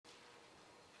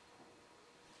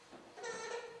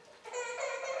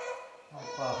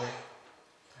Father,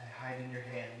 I hide in your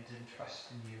hand and trust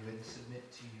in you and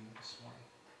submit to you this morning.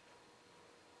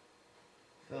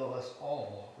 Fill us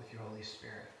all with your Holy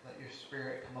Spirit. Let your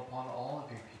Spirit come upon all of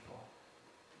your people,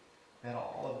 that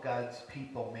all of God's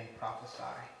people may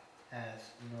prophesy, as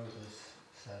Moses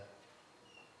said,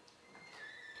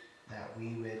 that we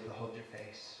would behold your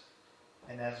face.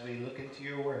 And as we look into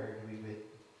your word, we would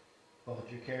behold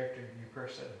your character and your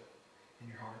person and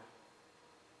your heart.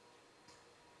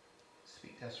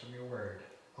 Speak to us from your word.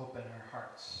 Open our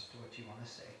hearts to what you want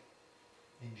to say.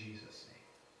 In Jesus'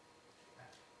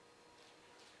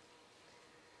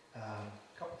 name.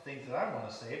 A couple things that I want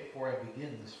to say before I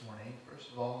begin this morning. First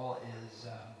of all is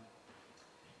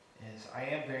I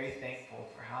am very thankful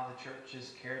for how the church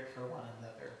has cared for one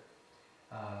another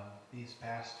these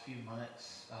past few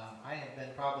months. I have been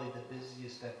probably the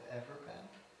busiest I've ever been,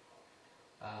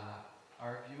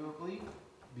 arguably,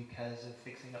 because of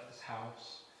fixing up this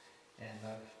house. And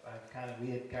we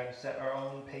had kind of set our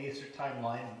own pace or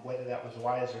timeline, whether that was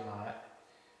wise or not.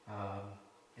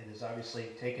 It has obviously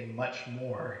taken much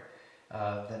more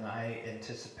than I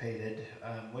anticipated,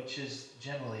 which is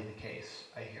generally the case,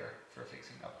 I hear, for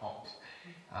fixing up homes.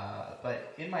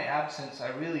 But in my absence, I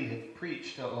really have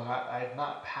preached a lot. I have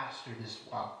not pastored as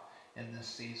well in this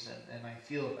season, and I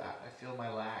feel that. I feel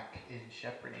my lack in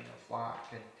shepherding a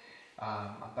flock.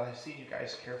 But I've seen you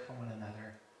guys care for one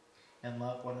another and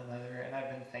love one another, and I've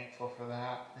been thankful for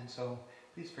that. And so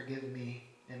please forgive me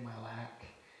in my lack.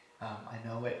 I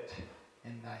know it,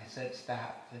 and I sense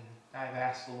that, and I've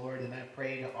asked the Lord, and I've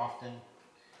prayed often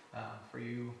for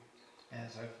you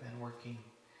as I've been working.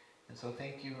 And so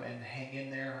thank you, and hang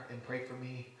in there and pray for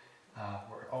me.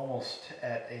 We're almost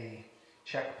at a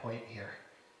checkpoint here,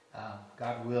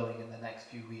 God willing, in the next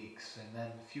few weeks. And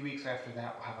then a few weeks after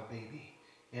that, we'll have a baby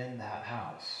in that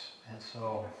house. And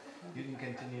so you can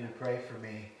continue to pray for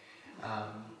me.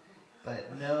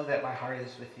 But know that my heart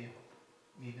is with you,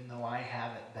 even though I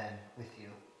haven't been with you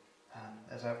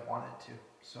as I've wanted to.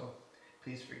 So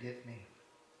please forgive me.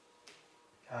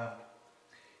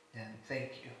 And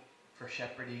thank you for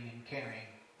shepherding and caring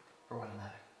for one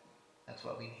another. That's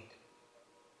what we need.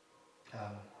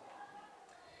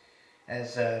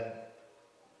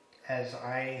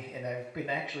 I've been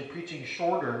actually preaching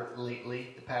shorter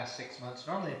lately the past 6 months.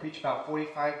 Normally I preach about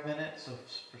 45 minutes. So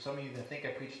for some of you that think I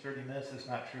preach 30 minutes, that's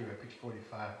not true. I preach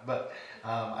 45. But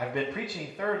I've been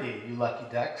preaching 30, you lucky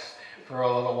ducks, for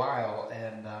a little while.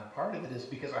 And part of it is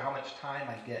because of how much time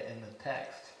I get in the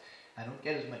text. I don't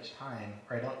get as much time,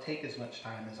 or I don't take as much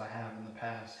time as I have in the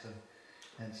past.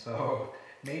 And so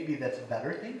maybe that's a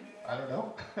better thing. I don't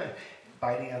know.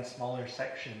 Biting on smaller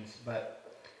sections. But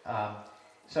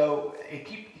so I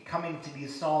keep coming to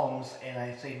these Psalms, and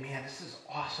I say, man, this is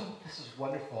awesome. This is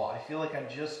wonderful. I feel like I'm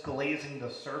just glazing the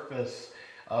surface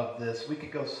of this. We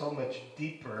could go so much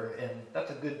deeper, and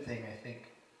that's a good thing, I think.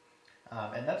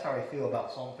 And that's how I feel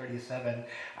about Psalm 37.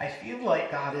 I feel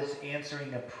like God is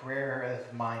answering a prayer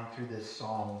of mine through this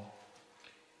psalm.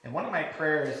 And one of my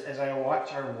prayers as I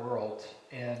watch our world,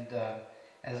 and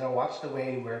as I watch the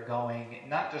way we're going,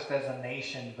 not just as a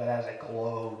nation, but as a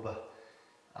globe,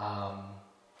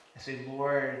 I say,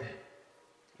 Lord,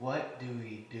 what do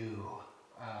we do?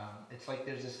 It's like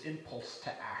there's this impulse to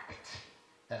act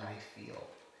that I feel.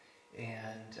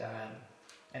 And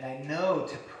I know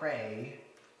to pray,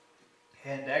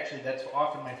 and actually that's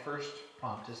often my first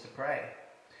prompt is to pray.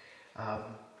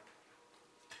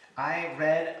 I've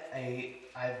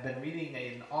been reading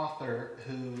an author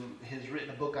who has written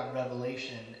a book on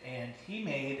Revelation, and he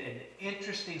made an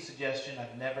interesting suggestion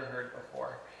I've never heard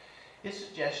before. His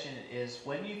suggestion is,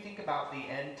 when you think about the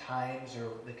end times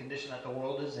or the condition that the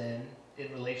world is in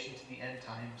relation to the end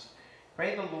times,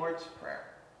 pray the Lord's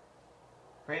Prayer.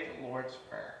 Pray the Lord's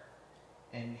Prayer.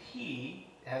 And he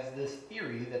has this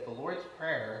theory that the Lord's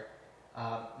Prayer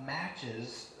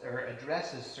matches or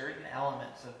addresses certain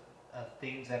elements of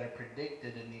things that are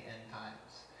predicted in the end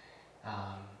times.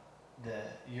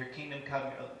 Your kingdom come,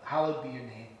 hallowed be your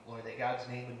name, Lord, that God's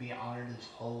name would be honored as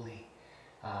holy.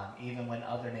 Even when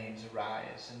other names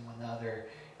arise and when other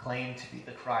claim to be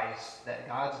the Christ, that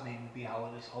God's name would be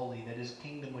hallowed as holy, that his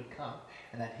kingdom would come,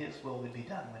 and that his will would be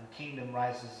done when kingdom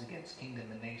rises against kingdom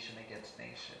and nation against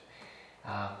nation.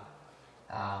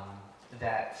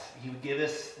 That he would give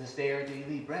us this day our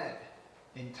daily bread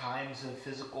in times of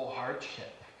physical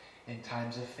hardship, in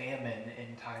times of famine,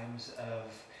 in times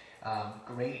of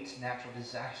great natural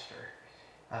disaster.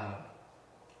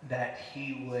 That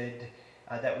he would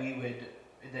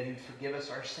forgive us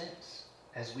our sins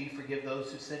as we forgive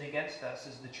those who sin against us,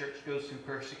 as the church goes through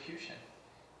persecution,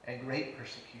 and great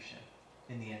persecution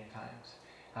in the end times,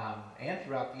 and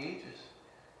throughout the ages.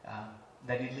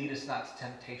 that he'd lead us not to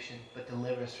temptation, but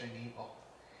deliver us from evil.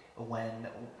 When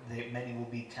many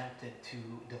will be tempted to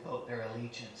devote their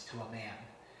allegiance to a man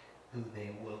who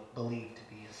they will believe to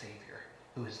be a Savior,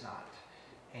 who is not.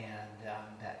 And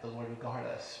that the Lord would guard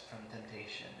us from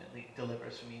temptation and deliver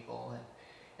us from evil,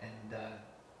 and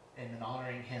in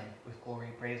honoring him with glory,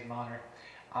 praise, and honor.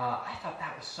 I thought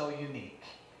that was so unique,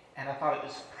 and I thought it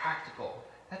was practical.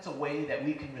 That's a way that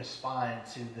we can respond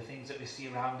to the things that we see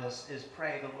around us, is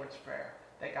pray the Lord's Prayer,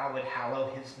 that God would hallow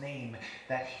his name,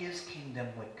 that his kingdom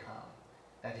would come,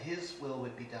 that his will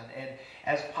would be done. And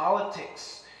as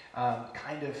politics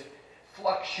kind of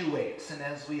fluctuates, and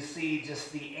as we see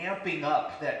just the amping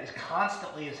up that is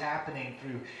constantly is happening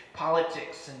through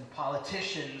politics and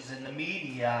politicians and the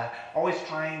media, always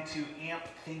trying to amp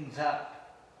things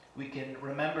up, we can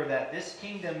remember that this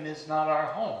kingdom is not our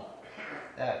home,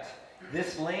 that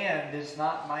this land is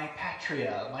not my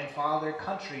patria, my father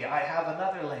country. I have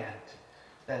another land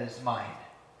that is mine.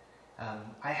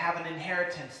 I have an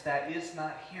inheritance that is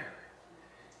not here.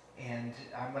 And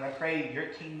I'm going to pray, your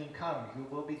kingdom come, your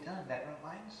will be done. That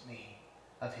reminds me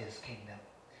of his kingdom,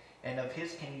 and of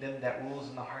his kingdom that rules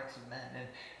in the hearts of men. And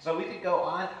so we could go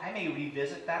on. I may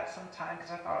revisit that sometime,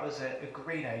 because I thought it was a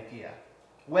great idea.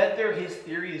 Whether his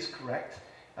theory is correct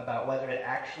about whether it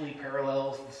actually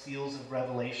parallels the seals of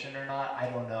Revelation or not, I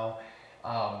don't know.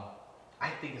 I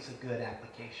think it's a good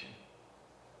application.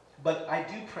 But I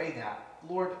do pray that,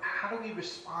 Lord, how do we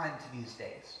respond to these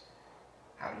days?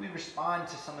 How do we respond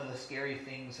to some of the scary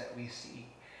things that we see?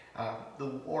 The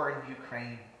war in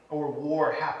Ukraine, or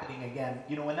war happening again.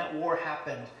 You know, when that war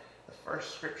happened, the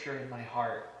first scripture in my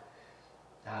heart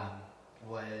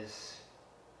was,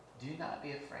 do not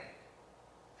be afraid,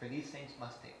 for these things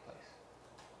must take place.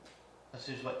 This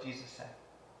is what Jesus said.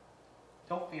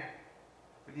 Don't fear,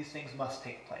 for these things must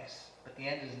take place, but the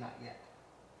end is not yet.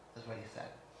 That's what he said.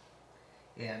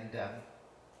 And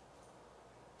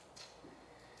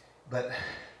but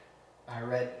I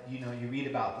read, you read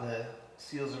about the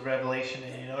seals of Revelation,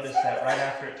 and you notice that right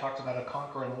after it talks about a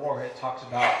conquering war, it talks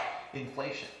about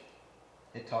inflation.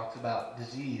 It talks about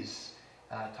disease.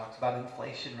 It talks about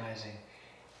inflation rising.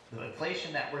 The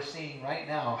inflation that we're seeing right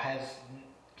now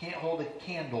can't hold a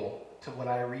candle to what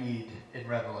I read in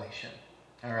Revelation.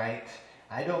 All right?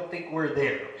 I don't think we're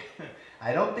there.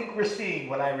 I don't think we're seeing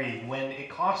what I read. When it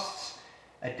costs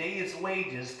a day's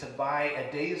wages to buy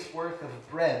a day's worth of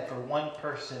bread for one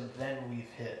person, then we've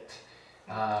hit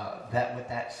that what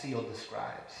that seal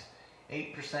describes.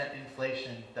 8%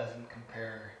 inflation doesn't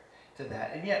compare to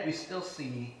that. And yet we still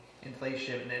see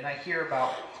inflation. And I hear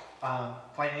about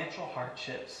financial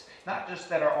hardships, not just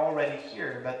that are already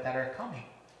here, but that are coming.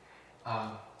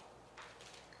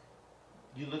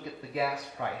 You look at the gas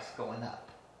price going up,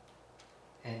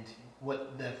 and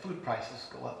what the food prices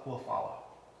go up will follow.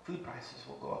 Food prices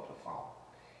will go up to follow.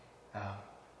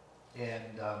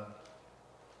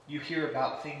 You hear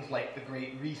about things like the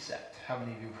Great Reset. How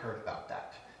many of you have heard about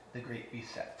that? The Great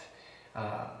Reset.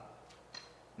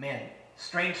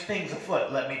 Strange things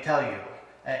afoot, let me tell you,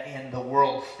 in the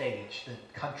world stage. The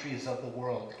countries of the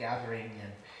world gathering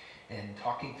and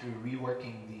talking through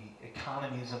reworking the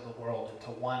economies of the world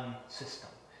into one system.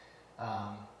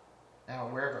 Now,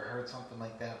 where have I heard something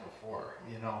like that before?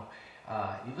 You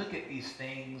look at these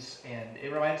things, and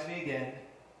it reminds me again,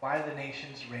 why the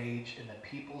nations rage and the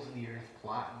peoples of the earth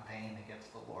plot in vain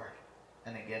against the Lord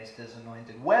and against his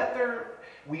anointed. Whether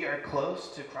we are close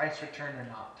to Christ's return or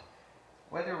not,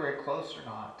 whether we're close or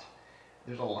not,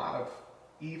 there's a lot of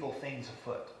evil things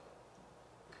afoot.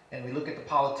 And we look at the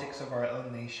politics of our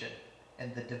own nation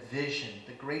and the division,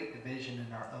 the great division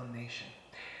in our own nation.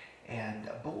 And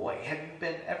boy, have you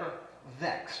been ever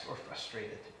vexed or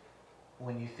frustrated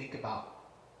when you think about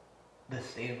the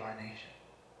state of our nation?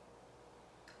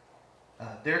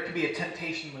 There can be a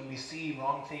temptation when we see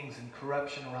wrong things and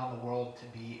corruption around the world to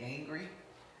be angry,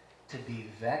 to be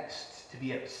vexed, to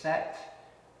be upset,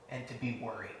 and to be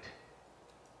worried.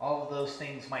 All of those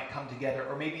things might come together,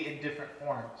 or maybe in different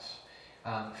forms.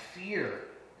 Fear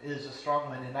is a strong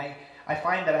one, and I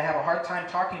find that I have a hard time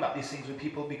talking about these things with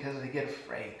people because they get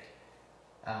afraid.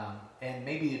 And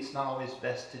maybe it's not always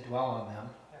best to dwell on them.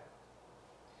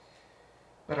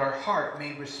 But our heart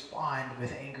may respond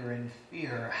with anger and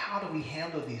fear. How do we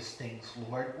handle these things,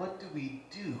 Lord? What do we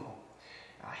do?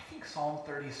 I think Psalm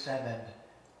 37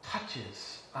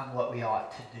 touches on what we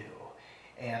ought to do,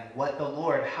 and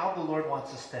how the Lord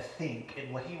wants us to think,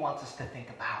 and what he wants us to think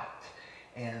about.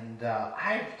 And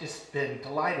I've just been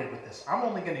delighted with this. I'm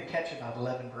only going to catch about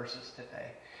 11 verses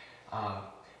today.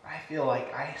 I feel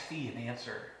like I see an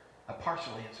answer, a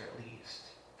partial answer at least,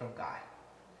 from God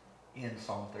in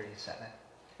Psalm 37.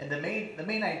 And the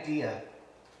main idea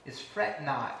is fret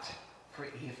not for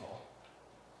evil,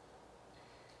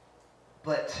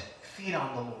 but feed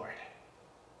on the Lord.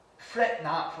 Fret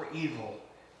not for evil,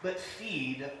 but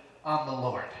feed on the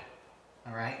Lord.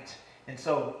 All right? And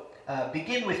so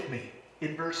begin with me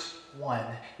in verse 1.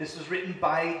 This is written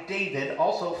by David.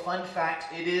 Also, fun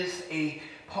fact, it is a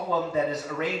poem that is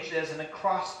arranged as an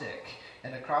acrostic.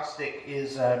 An acrostic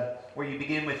is where you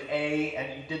begin with A,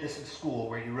 and you did this in school,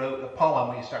 where you wrote a poem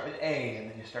where you start with A, and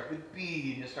then you start with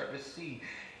B, and you start with C.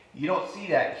 You don't see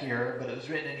that here, but it was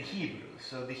written in Hebrew.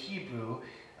 So the Hebrew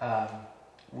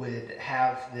would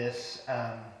have this,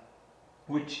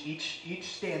 which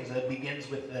each stanza begins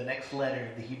with the next letter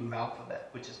of the Hebrew alphabet,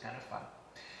 which is kind of fun.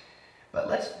 But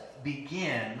let's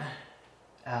begin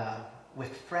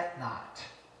with fret not.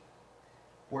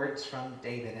 Words from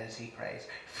David as he prays.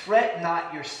 Fret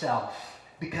not yourself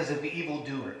because of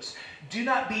evildoers. Do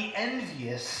not be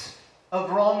envious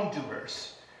of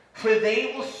wrongdoers, for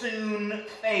they will soon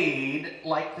fade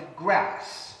like the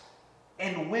grass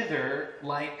and wither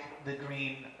like the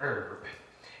green herb.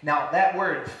 Now that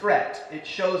word fret, it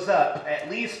shows up at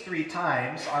least 3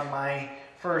 times on my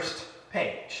first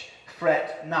page.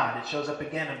 Fret not. It shows up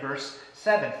again in verse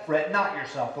 7. Fret not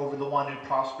yourself over the one who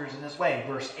prospers in his way.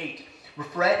 Verse 8.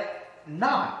 Fret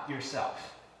not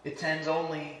yourself. It tends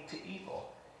only to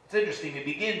evil. It's interesting. It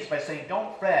begins by saying,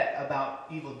 don't fret about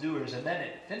evildoers, and then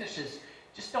it finishes,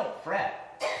 just don't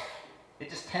fret.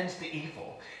 It just tends to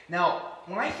evil. Now,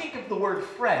 when I think of the word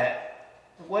fret,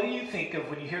 what do you think of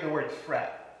when you hear the word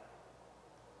fret?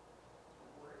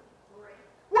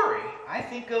 Worry. I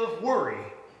think of worry,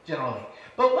 generally.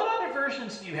 But what other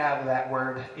versions do you have of that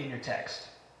word in your text?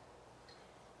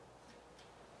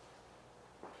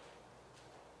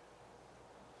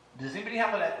 Does anybody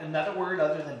have another word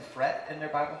other than fret in their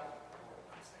Bible?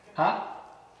 Huh?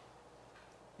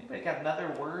 Anybody got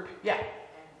another word? Yeah.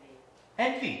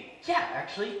 Envy. Yeah,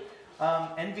 actually.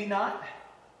 Envy not.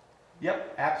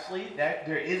 Yep, absolutely.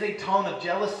 There is a tone of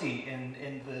jealousy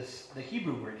in the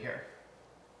Hebrew word here.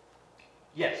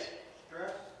 Yes.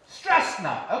 Stress. Stress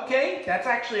not. Okay, that's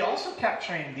actually also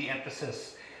capturing the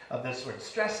emphasis of this word.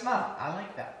 Stress not. I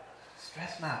like that.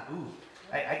 Stress not. Ooh,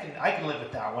 I can live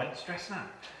with that one. Stress not.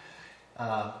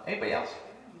 Anybody else?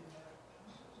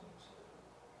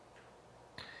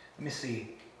 Let me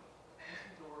see.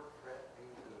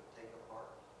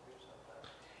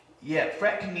 Yeah,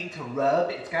 fret can mean to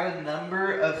rub. It's got a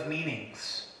number of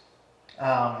meanings.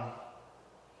 Let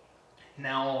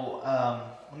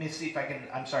me see if I can.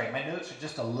 I'm sorry, my notes are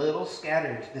just a little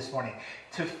scattered this morning.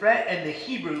 To fret in the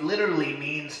Hebrew literally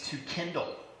means to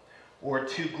kindle, or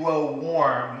to grow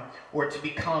warm, or to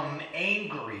become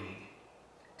angry,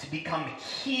 to become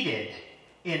heated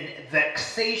in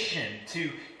vexation,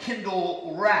 to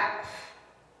kindle wrath.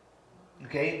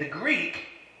 Okay, the Greek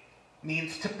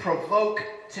means to provoke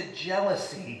to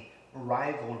jealousy,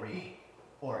 rivalry,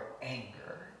 or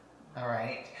anger. All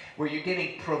right? Where you're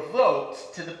getting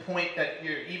provoked to the point that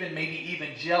you're maybe even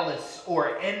jealous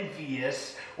or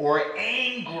envious or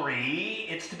angry.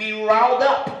 It's to be riled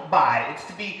up by. It's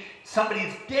to be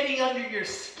somebody's getting under your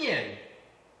skin.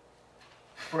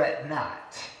 Fret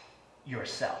not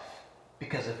yourself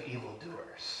because of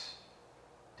evildoers.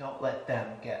 Don't let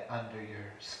them get under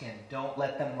your skin. Don't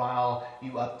let them rile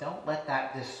you up. Don't let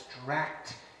that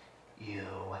distract you.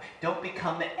 Don't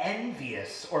become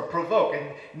envious or provoke.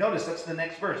 And notice that's the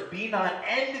next verse. Be not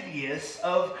envious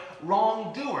of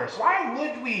wrongdoers. Why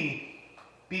would we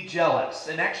be jealous?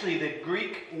 And actually the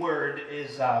Greek word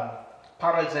is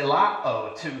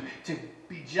parazelao, to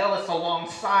be jealous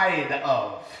alongside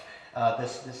of.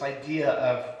 This idea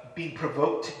of being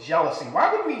provoked to jealousy.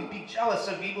 Why would we be jealous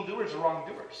of evildoers or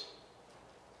wrongdoers?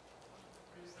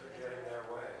 They're getting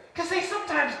their way. Because they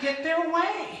sometimes get their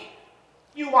way.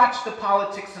 You watch the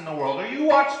politics in the world, or you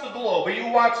watch the globe, or you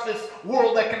watch this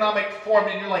World Economic Forum,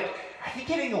 and you're like, are they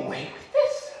getting away with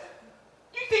this?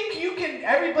 You think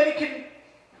everybody can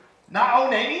not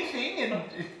own anything and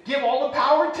give all the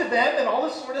power to them and all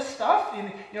this sort of stuff?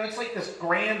 And, it's like this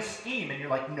grand scheme, and you're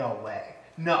like, no way.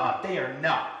 No, they are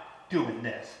not doing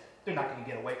this. They're not going to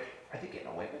get away. Are they getting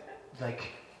away with it? Like,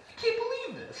 I can't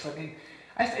believe this. I mean,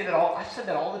 I've said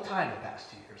that all the time the past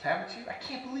 2 years, haven't you? I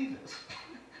can't believe this.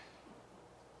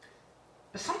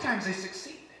 But sometimes they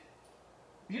succeed.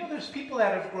 There's people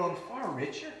that have grown far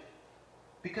richer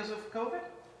because of COVID.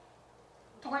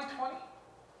 2020.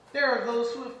 There are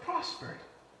those who have prospered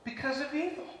because of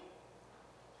evil.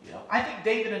 I think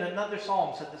David in another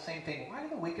psalm said the same thing. Why do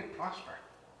the wicked prosper?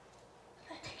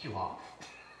 Doesn't that tick you off?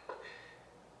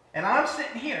 And I'm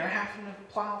sitting here having to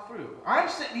plow through. I'm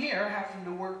sitting here having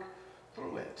to work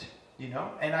through it. you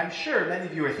know? And I'm sure many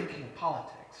of you are thinking of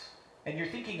politics, and you're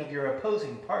thinking of your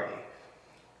opposing party.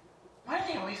 Why do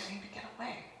they always seem to get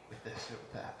away with this or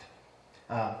with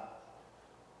that?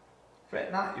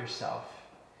 Fret not yourself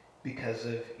because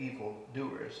of evil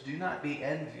doers. Do not be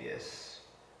envious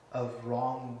of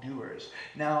wrongdoers.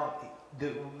 Now,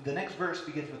 the next verse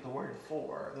begins with the word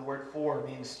for. The word for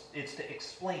means it's to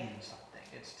explain something.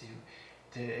 It's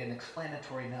to an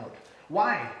explanatory note.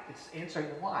 Why? It's answering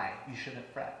why you shouldn't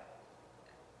fret.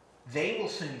 They will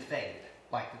soon fade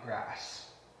like the grass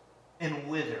and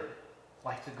wither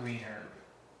like the green herb.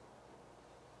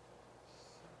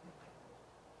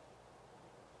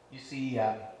 You see,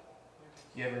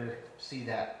 you ever see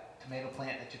that tomato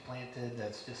plant that you planted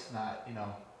that's just not,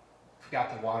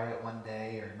 forgot to water it one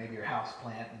day, or maybe your house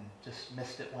plant and just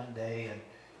missed it one day, and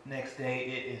next day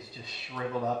it is just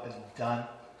shriveled up and done.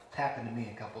 It's happened to me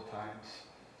a couple times.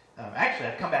 Actually,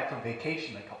 I've come back from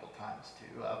vacation a couple times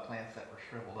to plants that were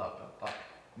shriveled up and thought,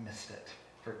 missed it.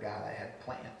 Forgot I had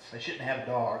plants. I shouldn't have a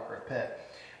dog or a pet.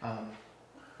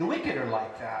 The wicked are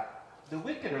like that. The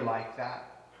wicked are like that.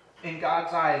 In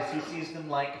God's eyes, he sees them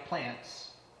like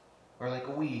plants or like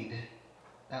a weed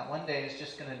that one day is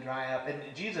just going to dry up. And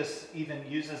Jesus even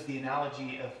uses the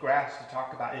analogy of grass to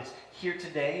talk about it's here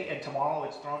today and tomorrow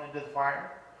it's thrown into the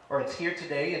fire. Or it's here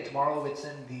today and tomorrow it's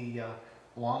in the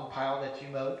lawn pile that you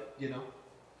mowed,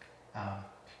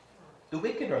 The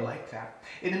wicked are like that.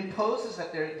 It imposes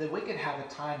that the wicked have a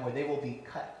time where they will be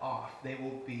cut off. Their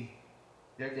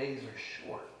days are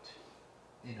short,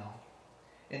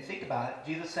 And think about it.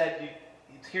 Jesus said,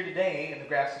 it's here today, and the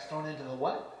grass is thrown into the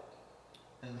what?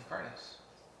 Into the furnace.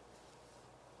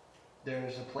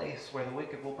 There's a place where the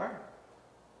wicked will burn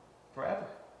forever.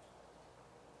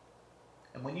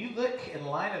 And when you look in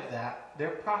light of that, their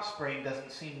prospering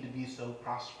doesn't seem to be so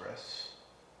prosperous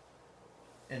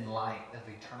in light of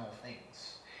eternal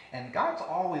things. And God's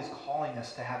always calling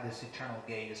us to have this eternal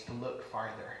gaze, to look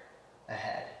farther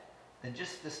ahead than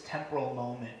just this temporal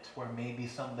moment where maybe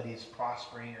somebody's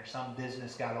prospering or some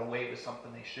business got away with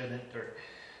something they shouldn't, or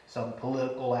some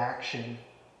political action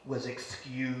was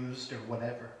excused or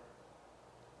whatever.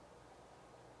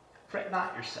 Fret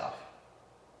not yourself.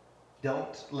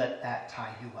 Don't let that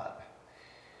tie you up.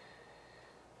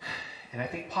 And I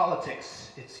think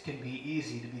politics, it can be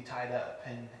easy to be tied up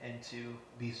and to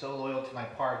be so loyal to my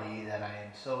party that I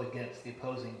am so against the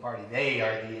opposing party. They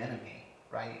are the enemy,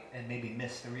 right? And maybe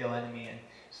miss the real enemy in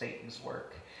Satan's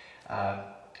work.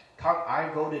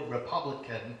 I voted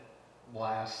Republican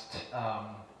last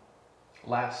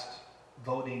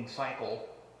voting cycle,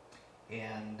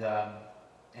 and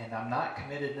I'm not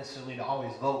committed necessarily to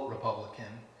always vote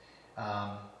Republican.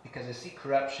 Because I see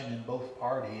corruption in both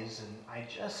parties, and I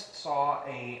just saw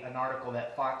an article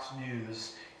that Fox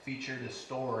News featured a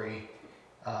story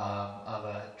of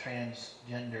a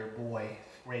transgender boy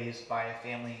raised by a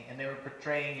family, and they were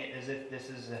portraying it as if this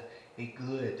is a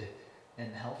good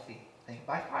and healthy thing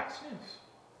by Fox News.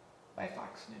 By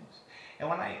Fox News.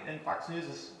 And Fox News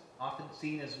is often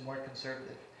seen as more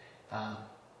conservative.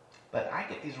 But I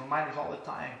get these reminders all the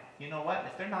time. You know what?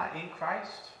 If they're not in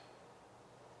Christ,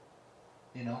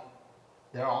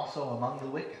 they're also among the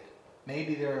wicked.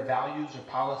 Maybe there are values or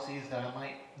policies that I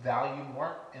might value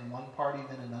more in one party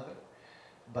than another.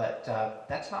 But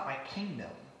that's not my kingdom.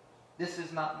 This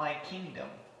is not my kingdom,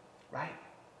 right?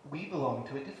 We belong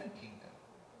to a different kingdom.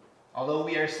 Although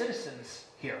we are citizens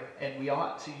here, and we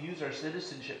ought to use our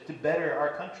citizenship to better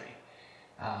our country.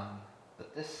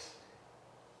 But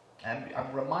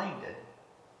I'm reminded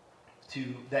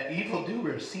that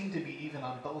evildoers seem to be even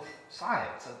on both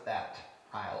sides of that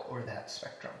aisle or that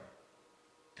spectrum.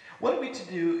 What are we to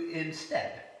do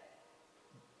instead?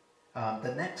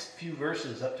 The next few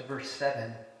verses, up to verse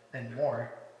 7 and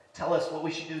more, tell us what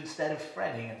we should do instead of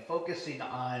fretting and focusing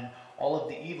on all of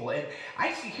the evil. And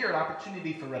I see here an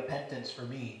opportunity for repentance for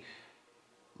me.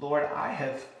 Lord, I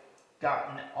have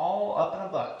gotten all up in a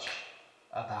bunch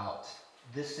about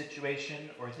this situation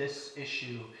or this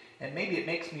issue, and maybe it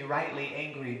makes me rightly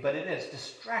angry, but it has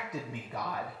distracted me,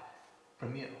 God,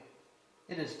 from you.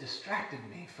 It has distracted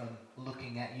me from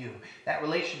looking at you. That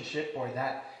relationship or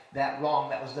that wrong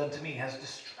that was done to me has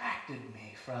distracted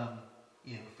me from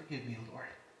you. Forgive me, Lord.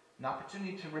 An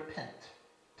opportunity to repent,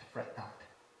 to fret not.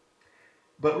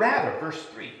 But rather, verse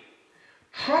 3,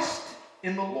 trust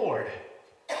in the Lord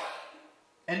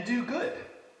and do good.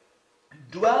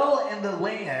 Dwell in the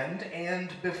land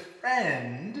and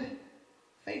befriend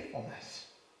faithfulness.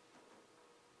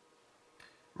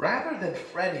 Rather than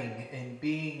fretting and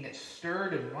being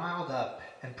stirred and riled up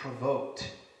and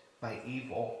provoked by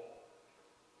evil,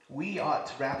 we ought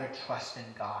to rather trust in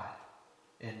God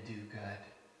and do good.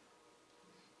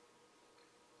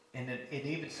 And it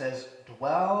even says,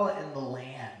 dwell in the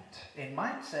land. And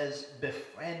mine says,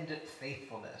 befriend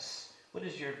faithfulness. What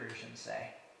does your version say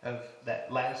of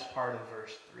that last part of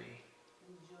verse 3?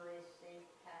 Enjoy safe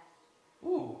pasture.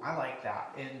 Ooh, I like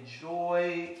that.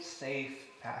 Enjoy safe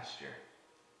pasture.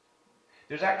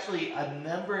 There's actually a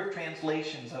number of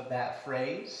translations of that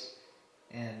phrase,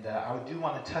 and I do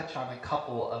want to touch on a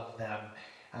couple of them.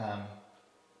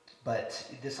 But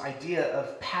this idea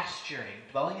of pasturing,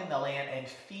 dwelling in the land and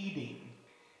feeding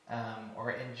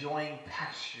or enjoying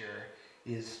pasture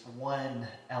is one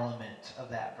element of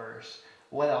that verse.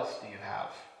 What else do you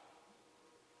have?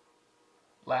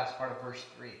 Last part of verse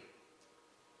 3.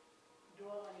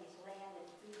 Dwell in his land and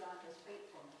feed on his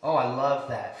faithfulness. Oh, I love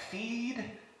that. Feed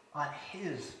on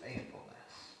his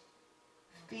faithfulness.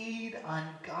 Feed on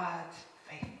God's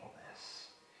faithfulness.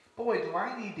 Boy, do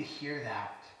I need to hear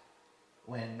that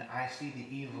when I see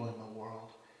the evil in the world,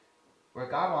 where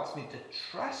God wants me to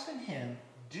trust in him,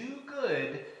 do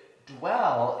good,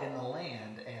 dwell in the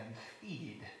land, and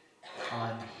feed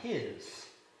on his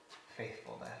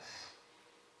faithfulness.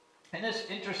 And it's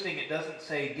interesting, it doesn't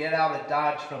say get out of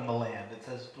Dodge from the land. It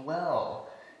says dwell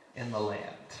in the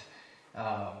land.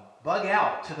 Bug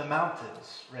out to the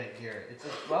mountains right here. It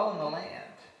says dwell in the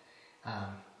land.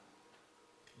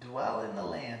 Dwell in the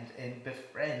land and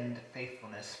befriend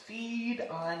faithfulness. Feed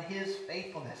on his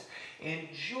faithfulness.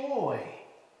 Enjoy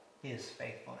his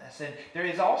faithfulness. And there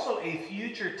is also a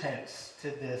future tense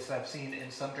to this I've seen in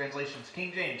some translations.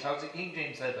 King James, how's it King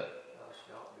James said it? Thou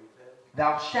shalt be fed.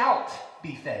 Thou shalt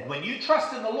be fed. When you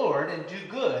trust in the Lord and do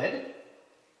good,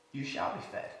 you shall be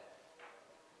fed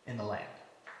in the land.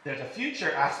 There's a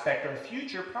future aspect or a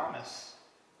future promise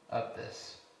of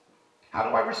this. How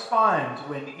do I respond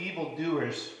when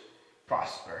evildoers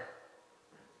prosper?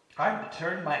 I'm to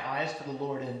turn my eyes to the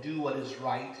Lord and do what is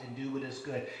right and do what is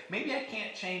good. Maybe I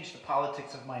can't change the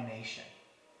politics of my nation.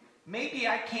 Maybe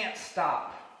I can't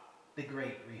stop the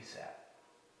Great Reset.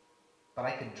 But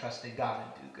I can trust in God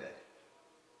and do good.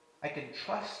 I can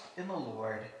trust in the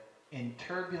Lord in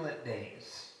turbulent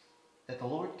days that the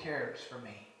Lord cares for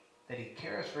me, that he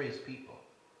cares for his people,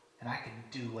 and I can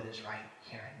do what is right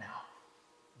here and now.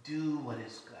 Do what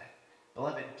is good.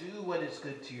 Beloved, do what is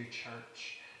good to your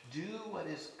church. Do what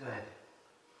is good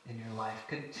in your life.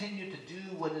 Continue to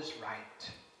do what is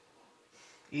right,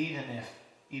 even if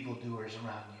evildoers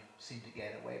around you seem to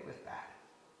get away with bad.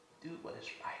 Do what is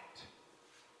right.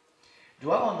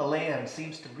 Dwell on the land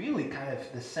seems to really kind of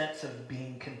the sense of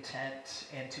being content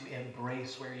and to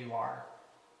embrace where you are.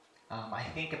 I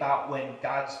think about when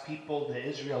God's people, the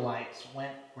Israelites,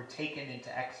 were taken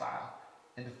into exile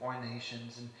into foreign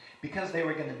nations. And because they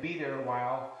were going to be there a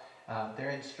while, they're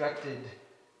instructed,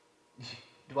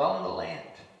 dwell in the land.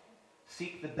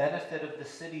 Seek the benefit of the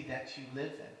city that you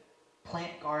live in.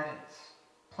 Plant gardens.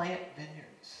 Plant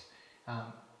vineyards.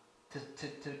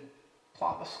 To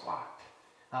plop a squat.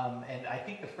 And I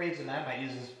think the phrase that I might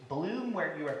use is bloom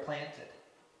where you are planted.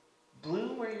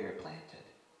 Bloom where you are planted.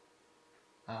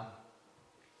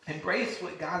 Embrace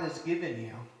what God has given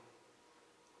you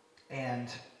and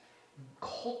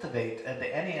cultivate, the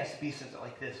NASB says it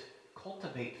like this,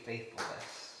 cultivate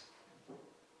faithfulness.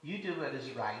 You do what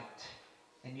is right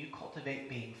and you cultivate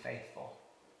being faithful.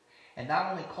 And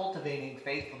not only cultivating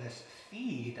faithfulness,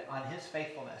 feed on his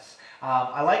faithfulness.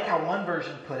 I like how one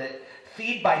version put it,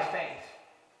 feed by faith.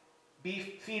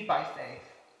 Feed by faith.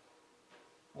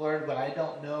 Lord, when I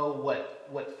don't know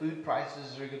what food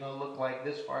prices are going to look like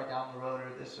this far down the road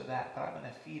or this or that, but I'm going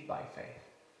to feed by faith.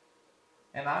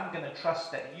 And I'm going to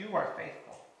trust that you are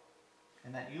faithful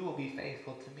and that you will be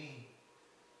faithful to me.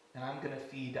 And I'm going to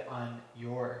feed on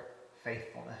your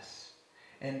faithfulness.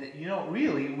 And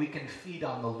really, we can feed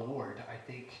on the Lord. I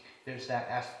think there's that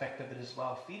aspect of it as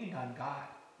well. Feeding on God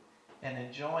and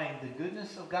enjoying the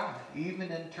goodness of God,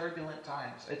 even in turbulent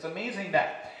times. It's amazing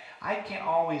that I can't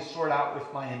always sort out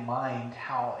with my mind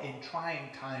how in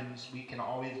trying times we can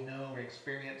always know or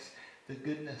experience the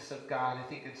goodness of God. I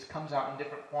think it comes out in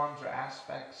different forms or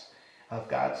aspects of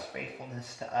God's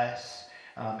faithfulness to us.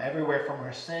 Everywhere from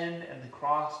our sin and the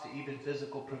cross to even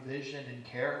physical provision and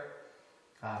care.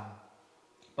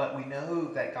 But we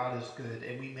know that God is good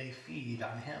and we may feed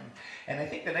on him. And I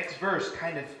think the next verse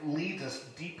kind of leads us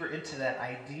deeper into that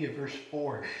idea. Verse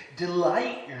 4,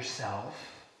 delight yourself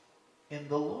in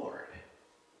the Lord,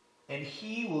 and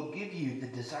he will give you the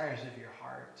desires of your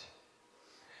heart.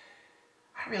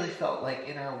 I really felt like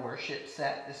in our worship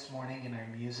set this morning, in our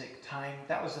music time,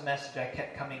 that was the message I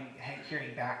kept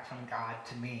hearing back from God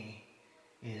to me,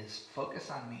 is focus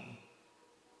on me.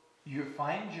 You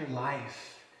find your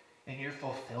life and your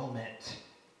fulfillment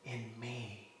in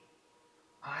me.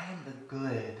 I am the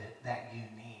good that you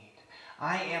need.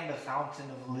 I am the fountain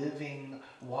of living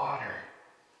water,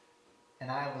 and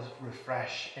I will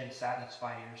refresh and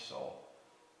satisfy your soul.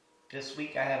 This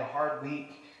week I had a hard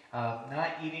week, not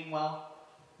eating well,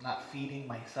 not feeding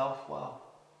myself well,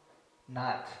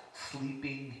 not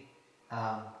sleeping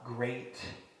great,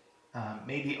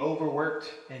 maybe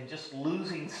overworked, and just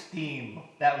losing steam.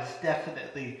 That was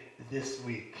definitely this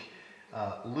week.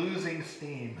 Losing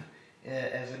steam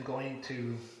as I'm going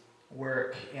to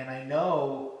work. And I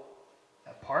know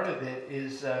a part of it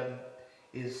is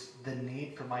the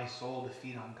need for my soul to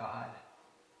feed on God.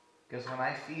 Because when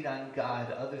I feed on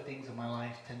God, other things in my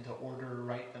life tend to order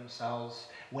right themselves.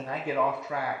 When I get off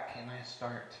track and I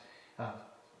start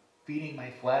feeding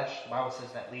my flesh, the Bible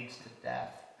says that leads to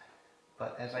death.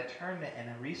 But as I turn and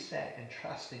I reset and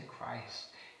trust in Christ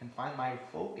and find my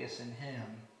focus in Him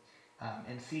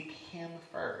and seek Him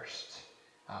first,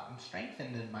 I'm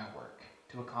strengthened in my work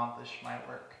to accomplish my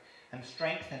work. I'm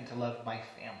strengthened to love my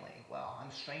family well.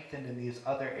 I'm strengthened in these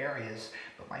other areas,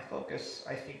 but my focus,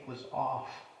 I think, was off.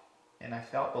 And I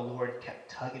felt the Lord kept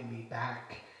tugging me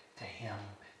back to Him,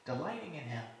 delighting in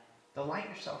Him. Delight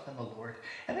yourself in the Lord.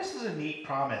 And this is a neat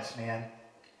promise, man.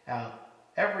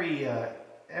 Every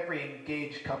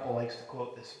engaged couple likes to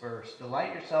quote this verse.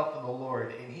 Delight yourself in the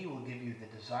Lord, and He will give you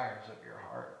the desires of your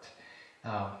heart.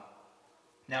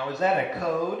 Now, is that a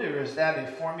code, or is that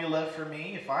a formula for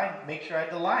me? If I make sure I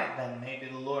delight, then maybe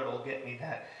the Lord will get me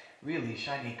that really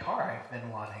shiny car I've been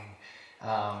wanting,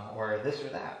 or this or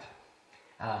that.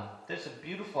 There's a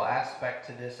beautiful aspect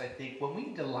to this, I think. When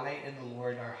we delight in the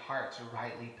Lord, our hearts are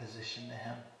rightly positioned to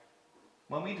Him.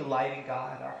 When we delight in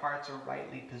God, our hearts are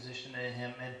rightly positioned to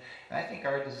Him. And I think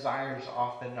our desires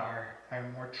often are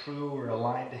more true or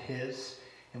aligned to His.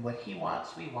 And what He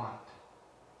wants, we want.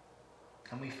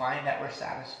 And we find that we're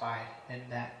satisfied and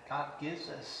that God gives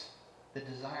us the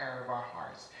desire of our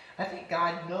hearts. I think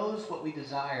God knows what we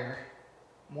desire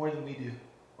more than we do.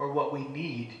 Or what we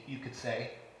need, you could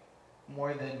say,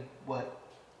 more than what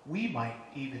we might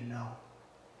even know.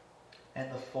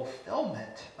 And the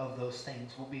fulfillment of those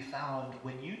things will be found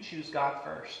when you choose God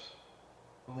first.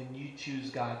 When you choose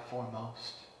God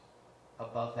foremost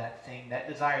above that thing, that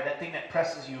desire, that thing that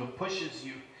presses you and pushes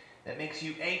you, that makes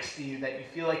you angsty, that you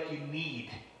feel like you need.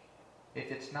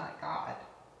 If it's not God,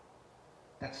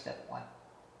 that's step one.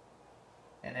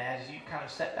 And as you kind of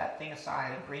set that thing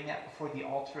aside and bring that before the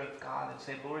altar of God and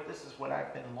say, Lord, this is what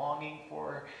I've been longing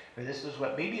for, or this is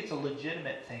what, maybe it's a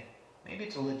legitimate thing. Maybe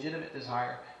it's a legitimate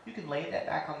desire. You can lay that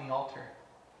back on the altar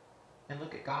and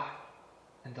look at God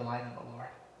and delight in the Lord.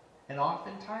 And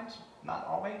oftentimes, not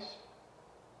always,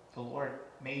 the Lord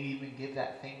may even give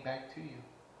that thing back to you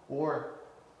or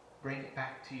bring it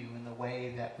back to you in the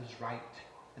way that was right,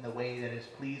 in the way that is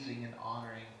pleasing and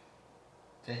honoring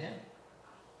to Him,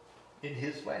 in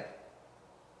His way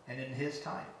and in His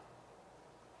time.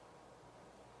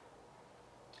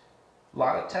 A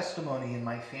lot of testimony in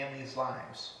my family's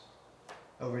lives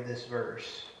over this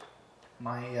verse.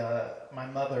 My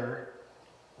mother,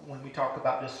 when we talk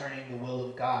about discerning the will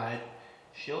of God,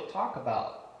 she'll talk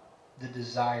about the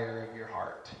desire of your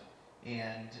heart.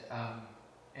 And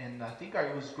I think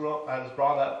I was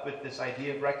brought up with this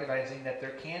idea of recognizing that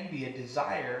there can be a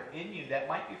desire in you that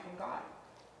might be from God.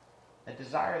 A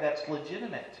desire that's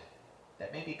legitimate,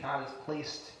 that maybe God has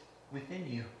placed within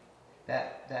you,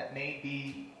 that may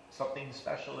be something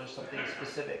special or something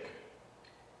specific.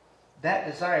 That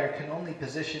desire can only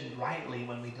position rightly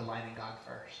when we delight in God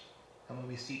first, and when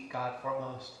we seek God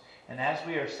foremost. And as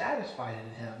we are satisfied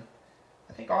in Him,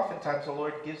 I think oftentimes the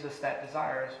Lord gives us that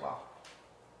desire as well,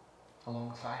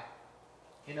 alongside.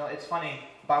 You know, it's funny,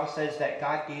 the Bible says that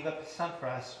God gave up His Son for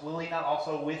us. Will He not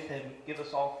also with Him give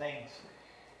us all things?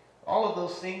 All of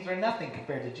those things are nothing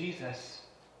compared to Jesus,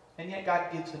 and yet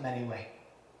God gives them anyway,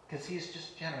 because He's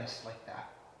just generous like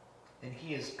that, and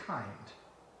He is kind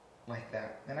like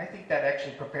that. And I think that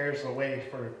actually prepares the way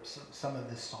for some of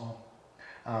this psalm.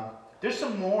 There's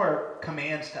some more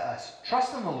commands to us.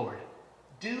 Trust in the Lord.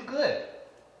 Do good.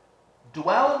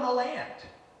 Dwell in the land.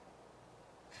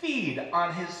 Feed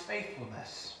on His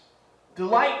faithfulness.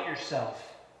 Delight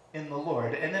yourself in the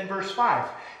Lord. And then verse 5.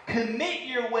 Commit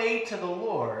your way to the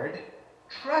Lord.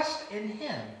 Trust in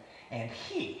Him, and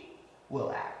He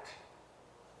will act.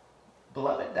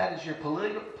 Beloved, that is your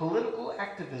political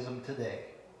activism today.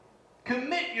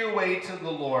 Commit your way to the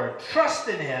Lord. Trust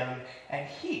in Him, and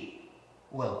He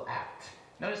will act.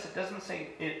 Notice it doesn't say,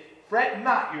 fret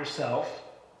not yourself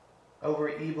over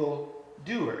evil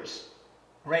doers.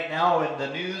 Right now in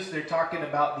the news, they're talking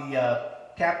about the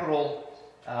Capitol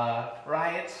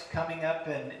riots coming up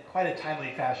in quite a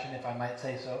timely fashion, if I might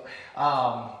say so.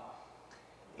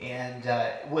 And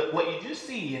what you do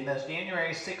see in those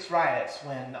January 6 riots,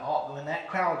 when that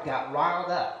crowd got riled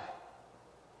up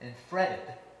and fretted,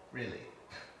 really,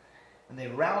 when they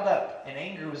riled up and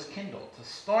anger was kindled to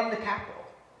storm the Capitol,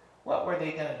 what were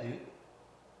they going to do?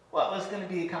 What was going to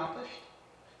be accomplished?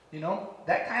 You know,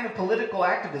 that kind of political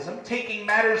activism, taking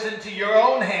matters into your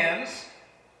own hands.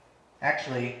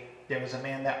 Actually, there was a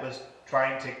man that was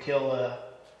trying to kill,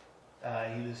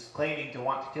 he was claiming to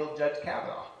want to kill Judge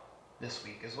Kavanaugh this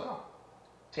week as well.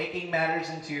 Taking matters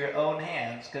into your own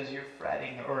hands because you're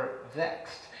fretting or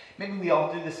vexed. Maybe we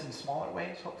all do this in smaller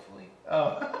ways, hopefully.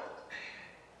 Oh.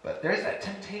 But there's that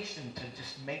temptation to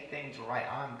just make things right.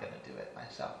 I'm going to do it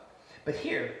myself. But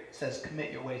here it says,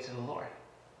 commit your way to the Lord.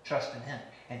 Trust in him,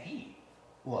 and he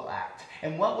will act.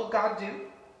 And what will God do?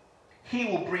 He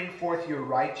will bring forth your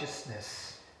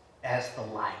righteousness as the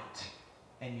light,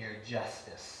 and your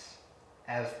justice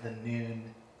as the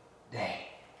noonday.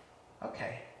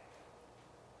 Okay.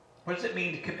 What does it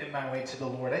mean to commit my way to the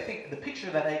Lord? I think the picture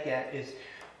that I get is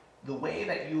the way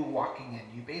that you're walking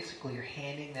in. You basically are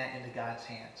handing that into God's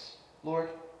hands. Lord,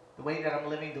 the way that I'm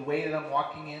living, the way that I'm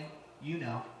walking in, you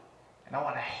know. And I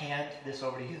want to hand this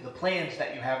over to you. The plans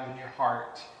that you have in your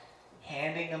heart,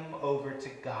 handing them over to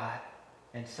God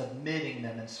and submitting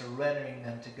them and surrendering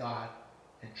them to God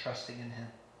and trusting in him.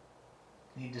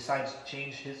 And he decides to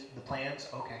change the plans.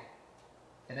 Okay.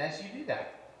 And as you do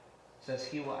that, it says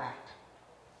he will act.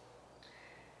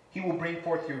 He will bring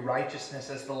forth your righteousness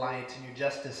as the light and your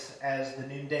justice as the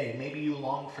noonday. Maybe you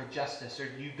long for justice, or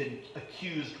you've been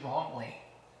accused wrongly.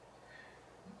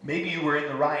 Maybe you were in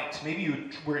the right. Maybe you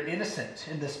were innocent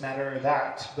in this matter or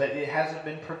that, but it hasn't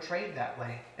been portrayed that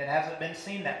way. It hasn't been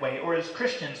seen that way. Or as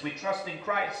Christians, we trust in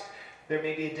Christ. There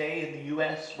may be a day in the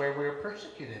U.S. where we're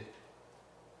persecuted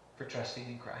for trusting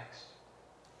in Christ,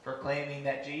 for claiming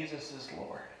that Jesus is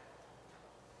Lord.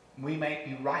 We might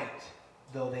be right,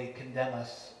 though they condemn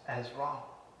us as wrong.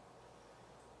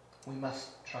 We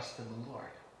must trust in the Lord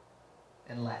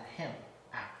and let him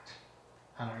act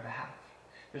on our behalf.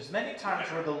 There's many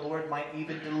times where the Lord might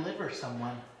even deliver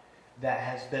someone that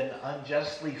has been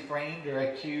unjustly framed or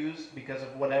accused because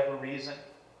of whatever reason.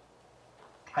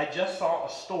 I just saw a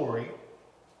story.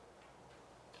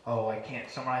 Oh, I can't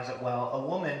summarize it well. A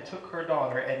woman took her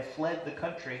daughter and fled the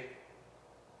country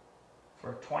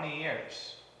for 20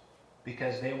 years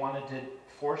because they wanted to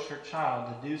force her child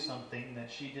to do something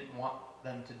that she didn't want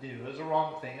them to do. It was a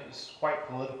wrong thing. It was quite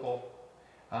political.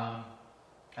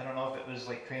 I don't know if it was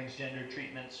like transgender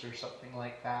treatments or something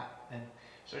like that. And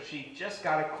so she just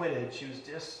got acquitted. She was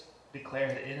just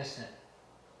declared innocent.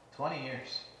 20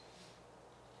 years.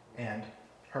 And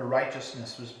her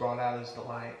righteousness was brought out as the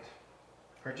light.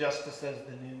 Her justice as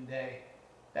the noonday.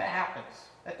 That happens.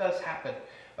 That does happen.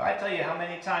 But I tell you how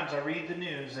many times I read the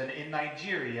news and in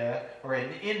Nigeria or in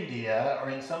India or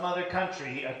in some other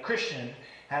country, a Christian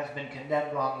has been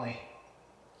condemned wrongly.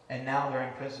 And now they're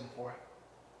in prison for it.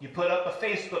 You put up a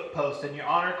Facebook post and you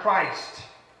honor Christ,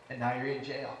 and now you're in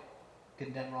jail,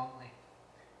 condemned wrongly.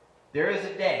 There is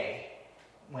a day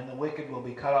when the wicked will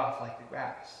be cut off like the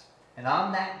grass. And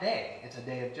on that day, it's a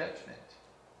day of judgment.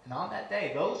 And on that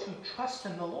day, those who trust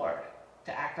in the Lord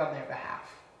to act on their behalf,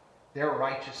 their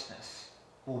righteousness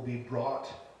will be brought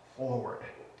forward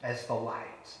as the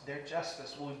light. Their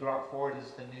justice will be brought forward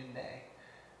as the noonday.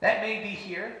 That may be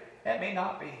here. That may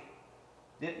not be.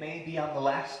 It may be on the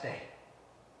last day,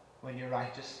 when your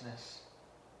righteousness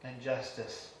and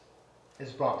justice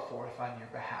is brought forth on your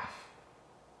behalf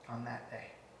on that day.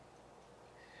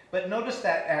 But notice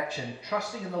that action,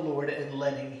 trusting in the Lord and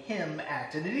letting him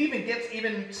act. And it even gets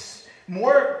even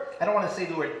more, I don't want to say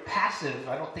the word passive,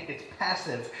 I don't think it's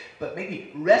passive, but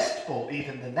maybe restful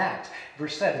even than that.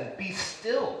 Verse 7, be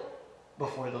still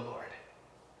before the Lord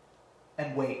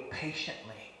and wait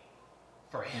patiently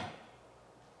for him.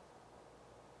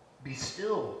 Be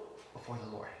still before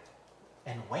the Lord.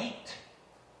 And wait.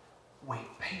 Wait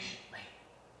patiently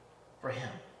for him.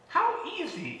 How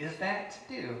easy is that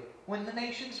to do when the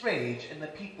nations rage and the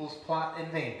peoples plot in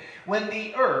vain? When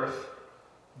the earth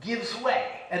gives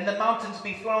way and the mountains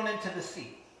be thrown into the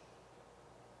sea.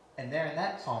 And there in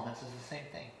that psalm it says the same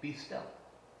thing. Be still.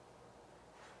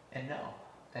 And know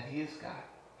that he is God.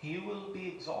 He will be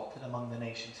exalted among the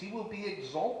nations. He will be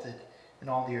exalted in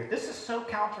all the earth. This is so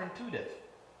counterintuitive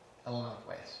in a lot of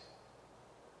ways.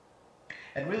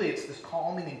 And really, it's this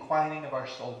calming and quieting of our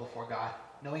soul before God,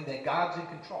 knowing that God's in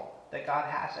control, that God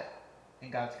has it,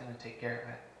 and God's going to take care of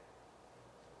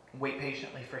it. Wait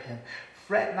patiently for him.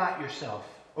 Fret not yourself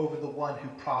over the one who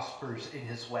prospers in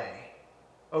his way,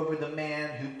 over the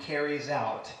man who carries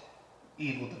out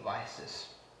evil devices.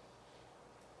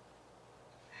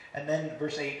 And then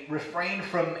verse 8, refrain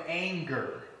from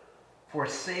anger,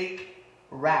 forsake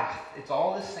wrath. It's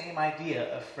all the same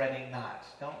idea of fretting not.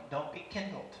 Don't be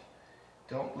kindled.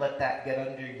 Don't let that get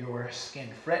under your skin.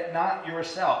 Fret not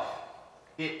yourself.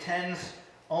 It tends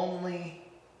only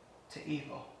to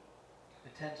evil.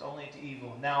 It tends only to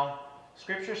evil. Now,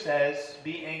 Scripture says,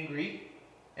 be angry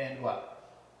and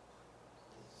what?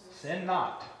 Sin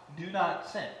not. Do not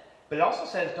sin. But it also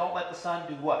says, don't let the sun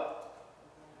do what?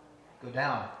 Go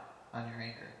down on your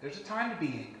anger. There's a time to be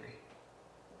angry.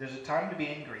 There's a time to be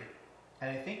angry. And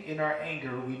I think in our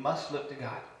anger, we must look to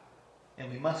God.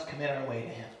 And we must commit our way to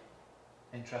Him.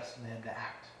 And trust in Him to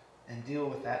act. And deal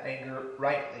with that anger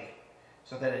rightly.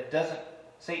 So that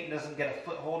Satan doesn't get a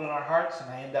foothold in our hearts and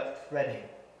I end up fretting.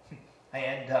 I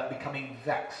end up becoming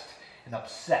vexed and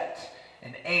upset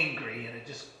and angry, and it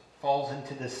just falls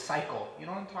into this cycle. You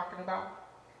know what I'm talking about?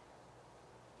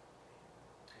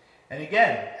 And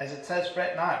again, as it says,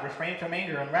 fret not, refrain from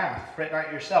anger and wrath, fret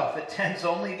not yourself. It tends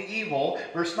only to evil.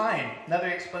 Verse 9, another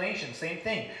explanation, same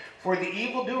thing. For the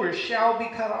evildoers shall be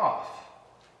cut off,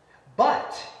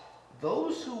 but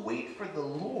those who wait for the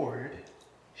Lord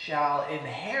shall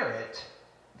inherit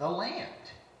the land.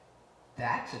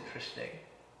 That's interesting.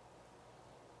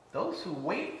 Those who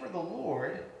wait for the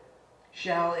Lord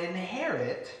shall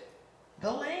inherit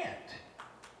the land.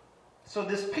 So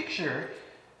this picture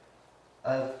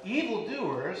of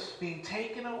evildoers being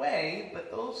taken away,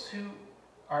 but those who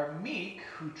are meek,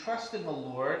 who trust in the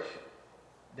Lord,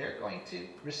 they're going to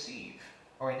receive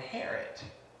or inherit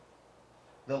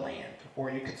the land. Or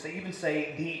you could even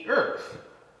say the earth.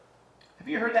 Have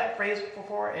you heard that phrase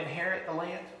before? Inherit the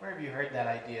land? Where have you heard that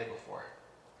idea before?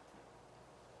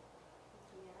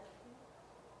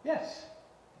 Yes,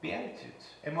 Beatitudes.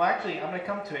 And well, actually, I'm going to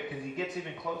come to it because he gets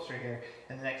even closer here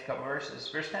in the next couple of verses.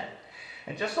 Verse 10.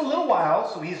 In just a little while,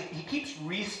 so he keeps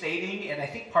restating, and I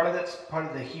think part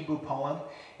of the Hebrew poem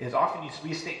is often you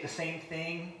restate the same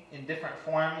thing in different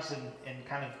forms and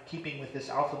kind of keeping with this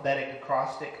alphabetic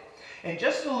acrostic. In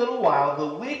just a little while,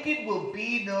 the wicked will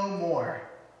be no more.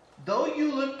 Though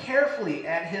you look carefully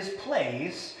at his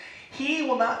place, he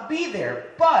will not be there,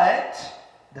 but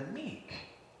the meek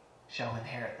shall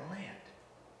inherit the land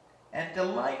and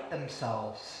delight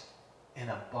themselves in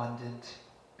abundant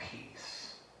peace.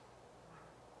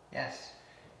 Yes,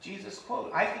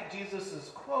 I think Jesus is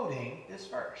quoting this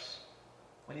verse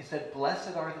when he said,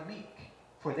 blessed are the meek,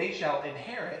 for they shall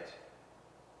inherit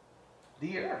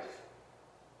the earth.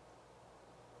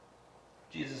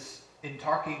 Jesus, in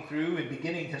talking through and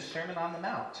beginning his Sermon on the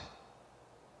Mount,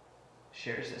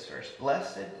 shares this verse,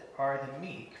 blessed are the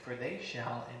meek, for they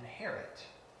shall inherit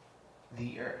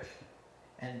the earth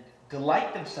and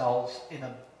delight themselves in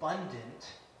abundant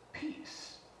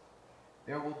peace.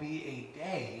 There will be a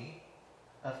day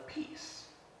of peace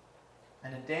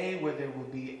and a day where there will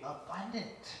be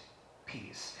abundant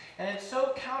peace. And it's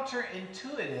so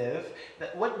counterintuitive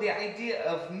that what the idea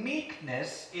of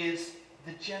meekness is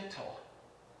the gentle.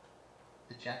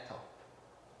 The gentle.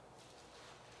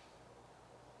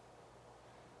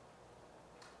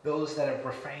 Those that have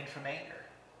refrained from anger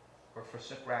or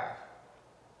forsook wrath,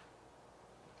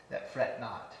 that fret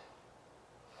not.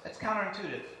 That's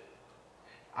counterintuitive.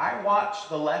 I watch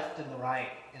the left and the right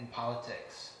in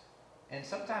politics, and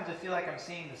sometimes I feel like I'm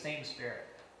seeing the same spirit.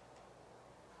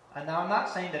 And now I'm not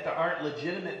saying that there aren't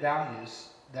legitimate values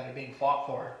that are being fought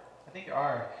for. I think there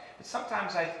are. But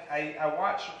sometimes I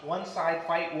watch one side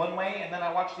fight one way, and then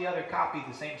I watch the other copy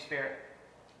the same spirit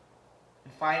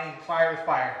and fighting fire with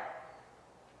fire.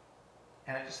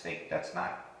 And I just think that's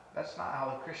not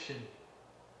how a Christian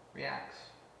reacts.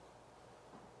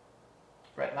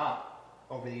 Fret not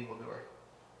over the evildoer.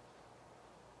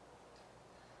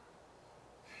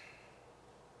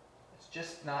 It's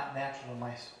just not natural in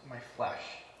my flesh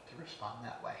to respond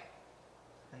that way.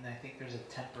 And I think there's a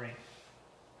tempering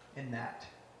in that.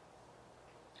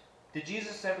 Did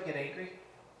Jesus ever get angry?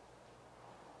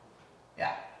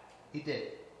 Yeah, he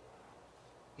did.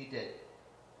 He did.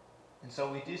 And so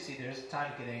we do see there's a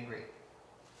time to get angry,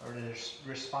 or to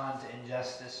respond to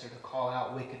injustice, or to call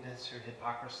out wickedness or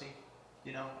hypocrisy.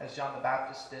 You know, as John the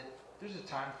Baptist did. There's a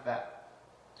time for that.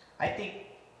 I think,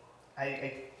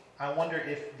 I wonder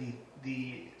if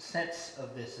the sense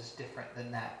of this is different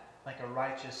than that. Like a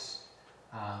righteous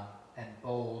and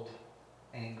bold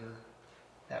anger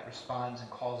that responds and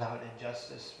calls out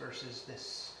injustice versus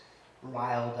this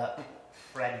riled up,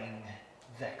 fretting,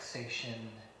 vexation,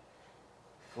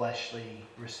 fleshly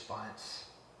response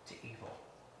to evil.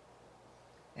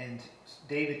 And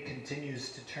David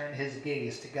continues to turn his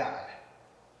gaze to God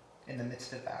in the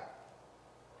midst of that.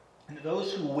 And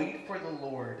those who wait for the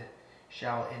Lord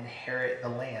shall inherit the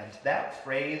land. That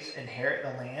phrase, inherit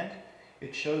the land,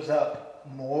 it shows up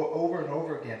more over and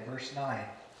over again. Verse 9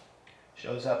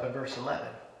 shows up in verse 11.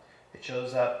 It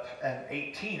shows up at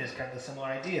 18 is kind of the similar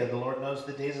idea. The Lord knows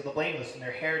the days of the blameless, and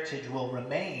their heritage will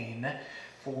remain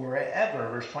forever.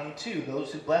 Verse 22,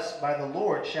 those who blessed by the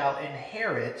Lord shall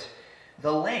inherit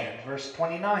the land. Verse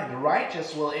 29, the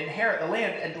righteous will inherit the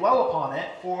land and dwell upon it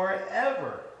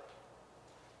forever.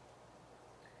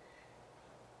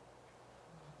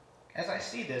 As I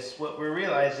see this, what we're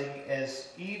realizing as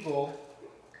evil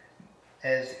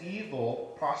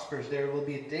prospers, there will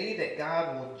be a day that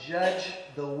God will judge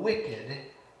the wicked,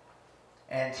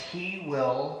 and he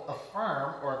will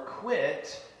affirm or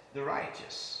acquit the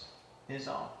righteous, his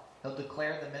own. He'll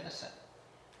declare them innocent.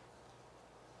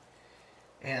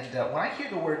 And when I hear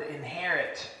the word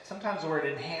inherit, sometimes the word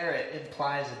inherit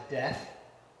implies a death.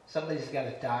 Somebody's got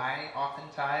to die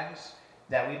oftentimes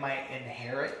that we might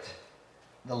inherit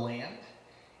the land,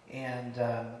 and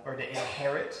or to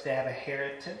inherit, to have a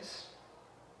inheritance.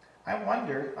 I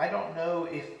wonder, I don't know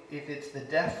if it's the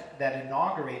death that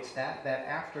inaugurates that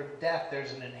after death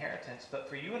there's an inheritance. But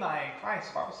for you and I in Christ,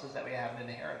 the Bible says that we have an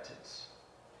inheritance.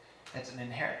 It's an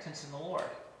inheritance in the Lord.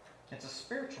 It's a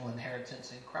spiritual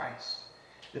inheritance in Christ.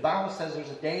 The Bible says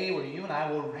there's a day where you and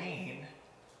I will reign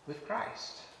with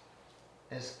Christ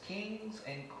as kings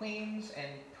and queens and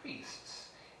priests.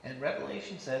 And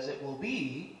Revelation says it will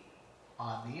be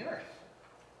on the earth.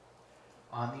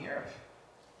 On the earth.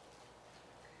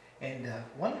 And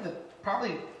one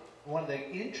of the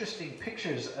interesting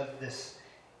pictures of this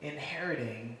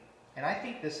inheriting, and I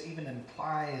think this even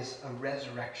implies a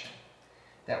resurrection,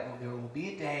 that there will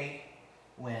be a day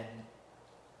when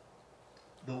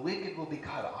the wicked will be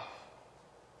cut off,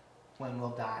 when we'll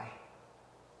die,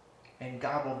 and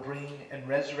God will bring and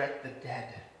resurrect the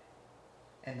dead.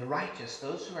 And the righteous,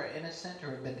 those who are innocent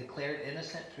or have been declared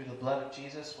innocent through the blood of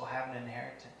Jesus, will have an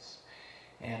inheritance.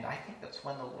 And I think that's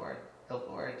when the Lord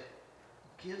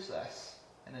gives us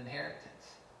an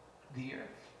inheritance, the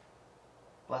earth.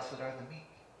 Blessed are the meek,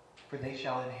 for they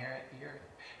shall inherit the earth.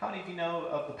 How many of you know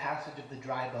of the passage of the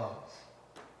dry bones?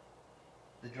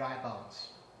 The dry bones.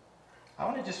 I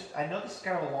know this is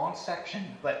kind of a long section,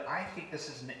 but I think this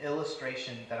is an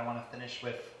illustration that I want to finish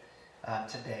with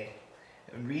today.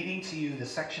 I'm reading to you the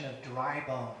section of dry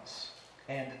bones.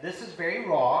 And this is very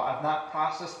raw. I've not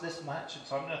processed this much, and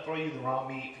so I'm going to throw you the raw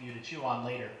meat for you to chew on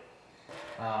later.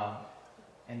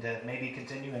 And to maybe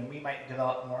continue, and we might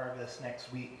develop more of this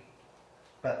next week.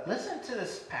 But listen to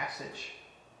this passage.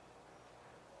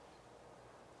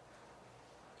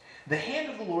 The hand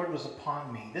of the Lord was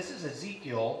upon me. This is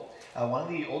Ezekiel, one of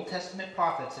the Old Testament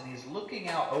prophets, and he's looking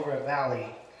out over a valley.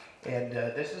 And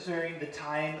this is during the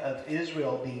time of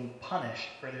Israel being punished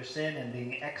for their sin and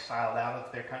being exiled out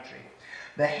of their country.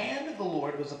 The hand of the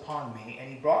Lord was upon me,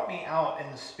 and he brought me out in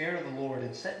the spirit of the Lord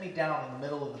and set me down in the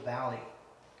middle of the valley.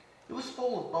 It was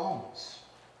full of bones.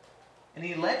 And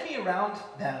he led me around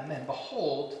them, and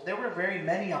behold, there were very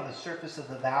many on the surface of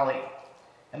the valley.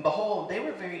 And behold, they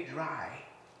were very dry.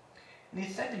 And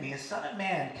he said to me, Son of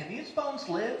man, can these bones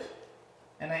live?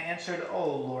 And I answered,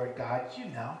 O Lord God, you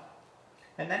know.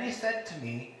 And then he said to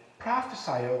me,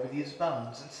 Prophesy over these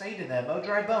bones, and say to them, O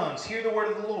dry bones, hear the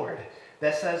word of the Lord.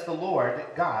 Thus says the Lord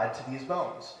God to these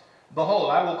bones,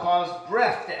 Behold, I will cause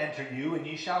breath to enter you, and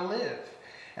ye shall live.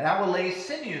 And I will lay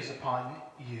sinews upon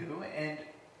you, and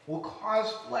will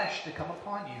cause flesh to come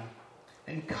upon you,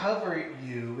 and cover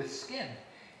you with skin,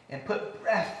 and put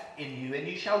breath in you, and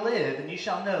ye shall live, and ye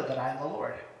shall know that I am the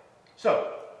Lord.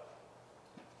 So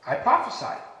I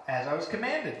prophesied as I was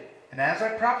commanded. And as I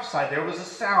prophesied, there was a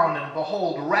sound, and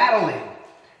behold, rattling.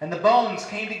 And the bones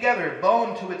came together,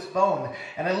 bone to its bone.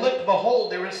 And I looked, behold,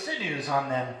 there were sinews on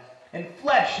them, and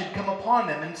flesh had come upon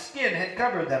them, and skin had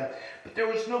covered them, but there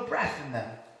was no breath in them.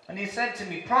 And he said to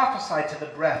me, Prophesy to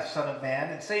the breath, Son of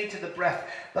man, and say to the breath,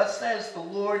 Thus says the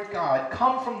Lord God,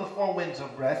 Come from the four winds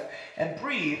of breath, and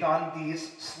breathe on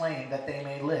these slain, that they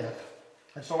may live.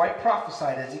 And so I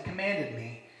prophesied as he commanded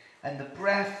me, and the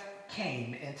breath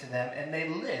came into them, and they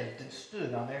lived and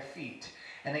stood on their feet,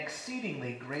 an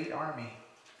exceedingly great army.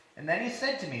 And then he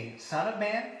said to me, Son of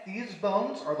man, these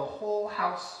bones are the whole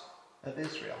house of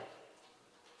Israel.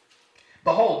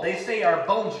 Behold, they say our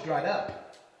bones are dried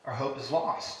up, our hope is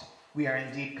lost, we are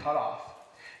indeed cut off.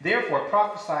 Therefore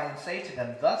prophesy and say to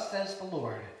them, Thus says the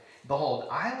Lord, Behold,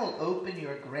 I will open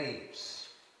your graves,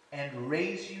 and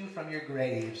raise you from your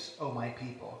graves, O my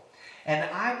people, and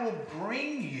I will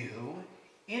bring you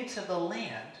into the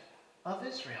land of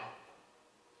Israel.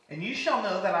 And you shall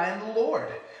know that I am the Lord,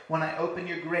 when I open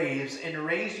your graves and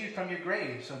raise you from your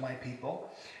graves, O my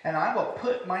people. And I will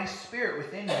put my spirit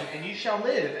within you, and you shall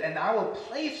live, and I will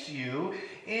place you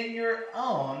in your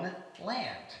own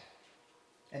land.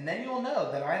 And then you will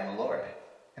know that I am the Lord,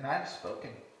 and I have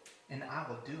spoken, and I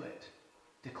will do it,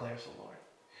 declares the Lord.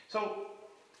 So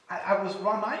I was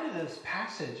reminded of this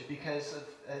passage because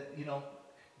of,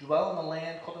 dwell in the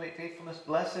land, cultivate faithfulness.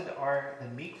 Blessed are the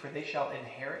meek, for they shall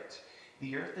inherit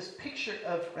the earth. This picture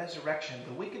of resurrection,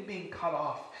 the wicked being cut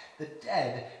off, the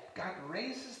dead. God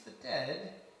raises the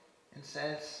dead and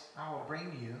says, I will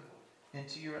bring you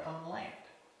into your own land.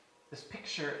 This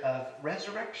picture of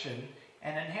resurrection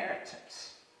and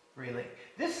inheritance, really.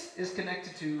 This is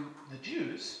connected to the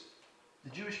Jews, the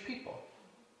Jewish people.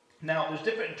 Now, there's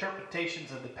different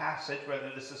interpretations of the passage,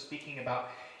 whether this is speaking about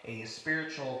a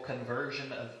spiritual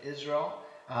conversion of Israel.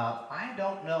 I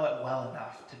don't know it well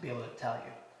enough to be able to tell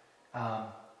you.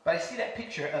 But I see that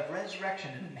picture of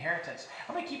resurrection and inheritance.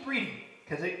 I'm going to keep reading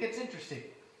because it gets interesting.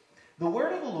 The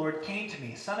word of the Lord came to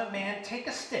me, Son of man, take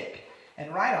a stick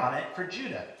and write on it for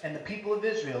Judah and the people of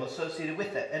Israel associated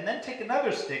with it. And then take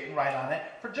another stick and write on it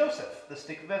for Joseph, the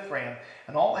stick of Ephraim,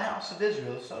 and all the house of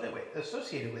Israel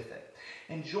associated with it.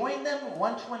 And join them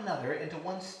one to another into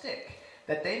one stick,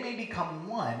 that they may become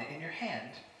one in your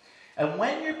hand. And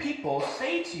when your people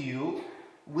say to you,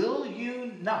 will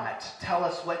you not tell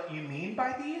us what you mean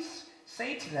by these?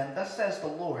 Say to them, thus says the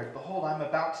Lord, behold, I am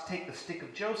about to take the stick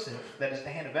of Joseph, that is the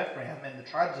hand of Ephraim, and the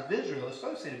tribes of Israel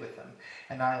associated with them,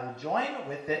 and I will join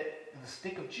with it the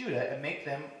stick of Judah, and make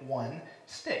them one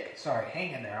stick. Sorry,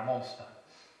 hang in there, I'm almost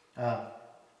done.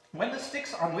 When the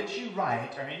sticks on which you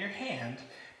write are in your hand,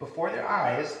 before their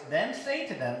eyes, then say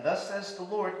to them, thus says the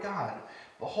Lord God,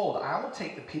 behold, I will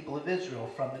take the people of Israel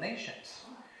from the nations,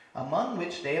 among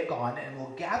which they have gone, and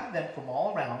will gather them from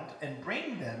all around, and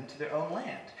bring them to their own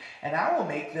land. And I will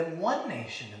make them one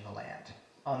nation in the land,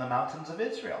 on the mountains of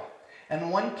Israel.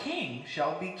 And one king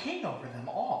shall be king over them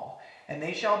all. And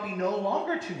they shall be no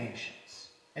longer two nations,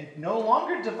 and no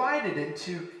longer divided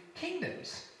into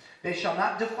kingdoms. They shall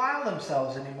not defile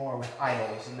themselves anymore with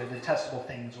idols and their detestable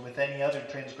things, or with any other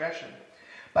transgression.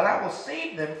 But I will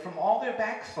save them from all their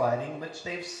backsliding which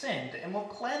they have sinned, and will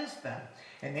cleanse them.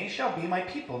 And they shall be my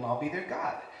people, and I'll be their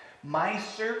God. My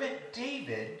servant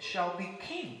David shall be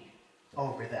king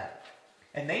over them.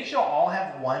 And they shall all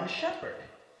have one shepherd.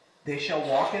 They shall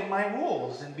walk in my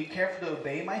rules, and be careful to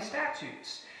obey my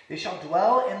statutes. They shall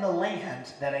dwell in the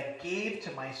land that I gave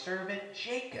to my servant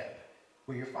Jacob,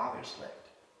 where your fathers lived.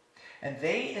 And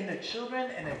they and their children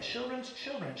and their children's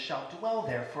children shall dwell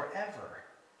there forever.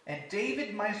 And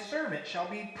David my servant shall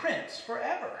be prince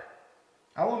forever.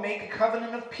 I will make a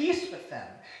covenant of peace with them.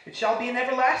 It shall be an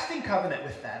everlasting covenant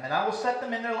with them. And I will set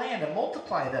them in their land and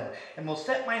multiply them, and will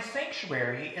set my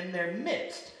sanctuary in their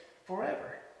midst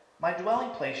forever. My dwelling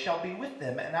place shall be with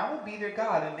them, and I will be their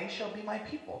God, and they shall be my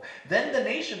people. Then the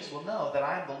nations will know that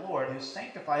I am the Lord who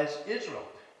sanctifies Israel,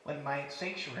 when my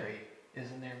sanctuary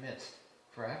is in their midst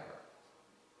forever.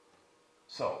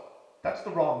 So, that's the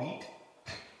raw meat.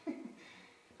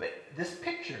 But this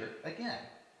picture, again,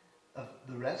 of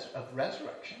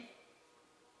resurrection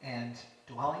and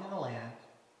dwelling in the land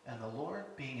and the Lord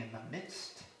being in the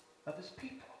midst of his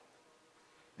people.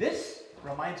 This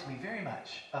reminds me very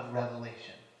much of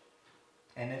Revelation.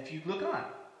 And if you look on,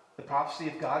 the prophecy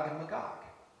of Gog and Magog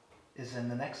is in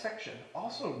the next section,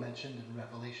 also mentioned in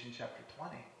Revelation chapter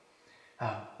 20.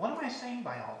 What am I saying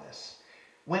by all this?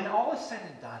 When all is said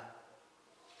and done,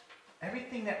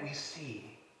 everything that we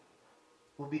see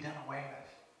will be done away with.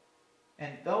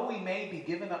 And though we may be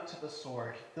given up to the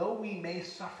sword, though we may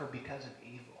suffer because of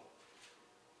evil,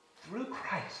 through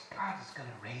Christ, God is going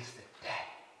to raise the dead.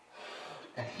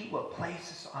 And he will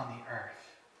place us on the earth.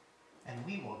 And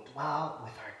we will dwell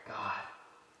with our God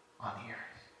on the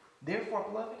earth. Therefore,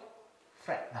 beloved,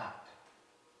 fret not,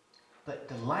 but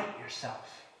delight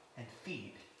yourself and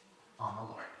feed on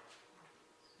the Lord.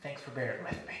 Thanks for bearing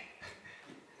with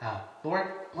me. Lord,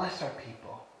 bless our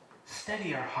people.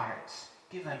 Steady our hearts.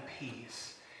 Give them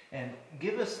peace. And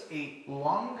give us a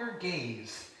longer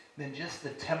gaze than just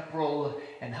the temporal,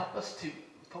 and help us to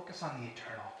focus on the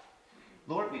eternal.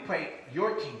 Lord, we pray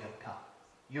your kingdom come.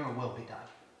 Your will be done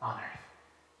on earth.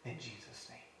 In Jesus'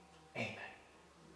 name, amen.